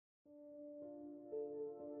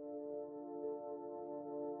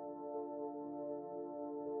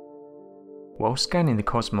While scanning the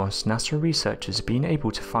cosmos, NASA researchers have been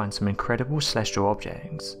able to find some incredible celestial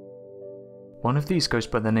objects. One of these goes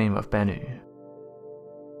by the name of Bennu.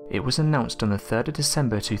 It was announced on the 3rd of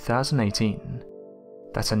December 2018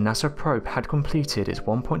 that a NASA probe had completed its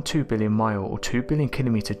 1.2 billion mile or 2 billion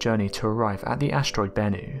kilometer journey to arrive at the asteroid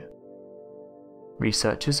Bennu.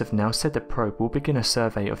 Researchers have now said the probe will begin a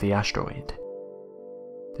survey of the asteroid.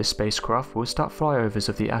 The spacecraft will start flyovers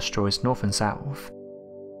of the asteroids north and south.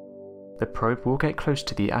 The probe will get close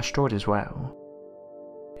to the asteroid as well.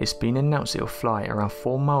 It's been announced it will fly around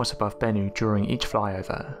 4 miles above Bennu during each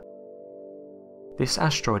flyover. This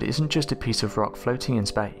asteroid isn't just a piece of rock floating in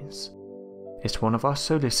space. It's one of our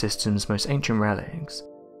solar system's most ancient relics.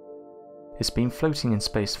 It's been floating in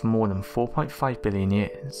space for more than 4.5 billion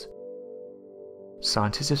years.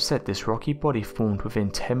 Scientists have said this rocky body formed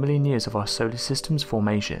within 10 million years of our solar system's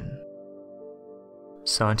formation.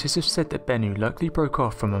 Scientists have said that Bennu likely broke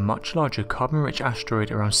off from a much larger carbon-rich asteroid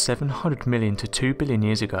around 700 million to 2 billion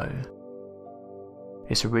years ago.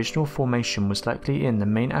 Its original formation was likely in the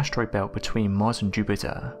main asteroid belt between Mars and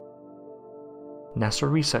Jupiter.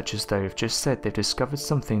 NASA researchers though have just said they've discovered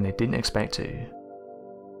something they didn't expect to.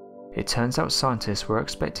 It turns out scientists were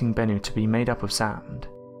expecting Bennu to be made up of sand,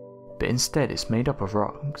 but instead it's made up of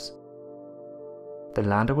rocks. The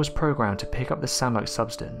lander was programmed to pick up the sand-like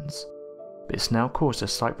substance, but it's now caused a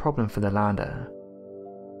slight problem for the lander.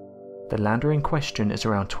 The lander in question is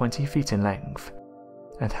around 20 feet in length,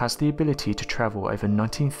 and has the ability to travel over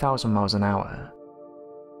 19,000 miles an hour.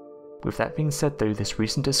 With that being said though, this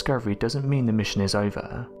recent discovery doesn't mean the mission is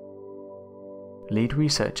over. Lead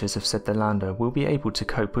researchers have said the lander will be able to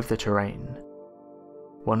cope with the terrain.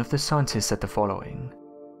 One of the scientists said the following: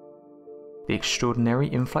 "The extraordinary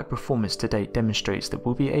in-flight performance to date demonstrates that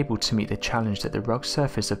we'll be able to meet the challenge that the rugged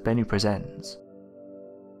surface of Bennu presents.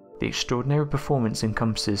 The extraordinary performance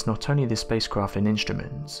encompasses not only the spacecraft and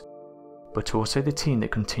instruments, but also the team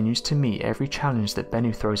that continues to meet every challenge that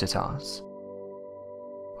Bennu throws at us."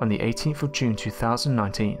 On the 18th of June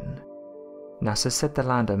 2019, NASA said the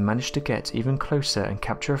lander managed to get even closer and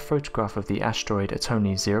capture a photograph of the asteroid at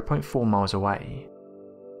only 0.4 miles away.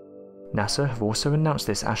 NASA have also announced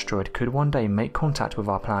this asteroid could one day make contact with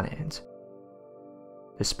our planet.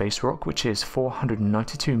 The space rock, which is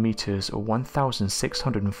 492 meters or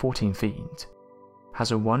 1,614 feet,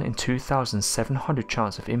 has a 1 in 2,700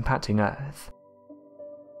 chance of impacting Earth.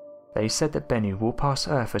 They said that Bennu will pass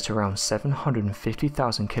Earth at around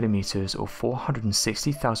 750,000 kilometers or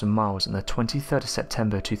 460,000 miles on the 23rd of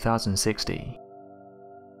September 2060.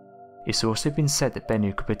 It's also been said that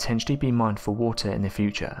Bennu could potentially be mined for water in the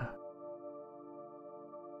future.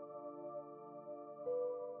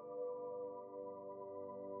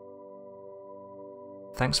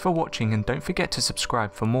 Thanks for watching, and don't forget to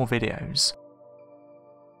subscribe for more videos.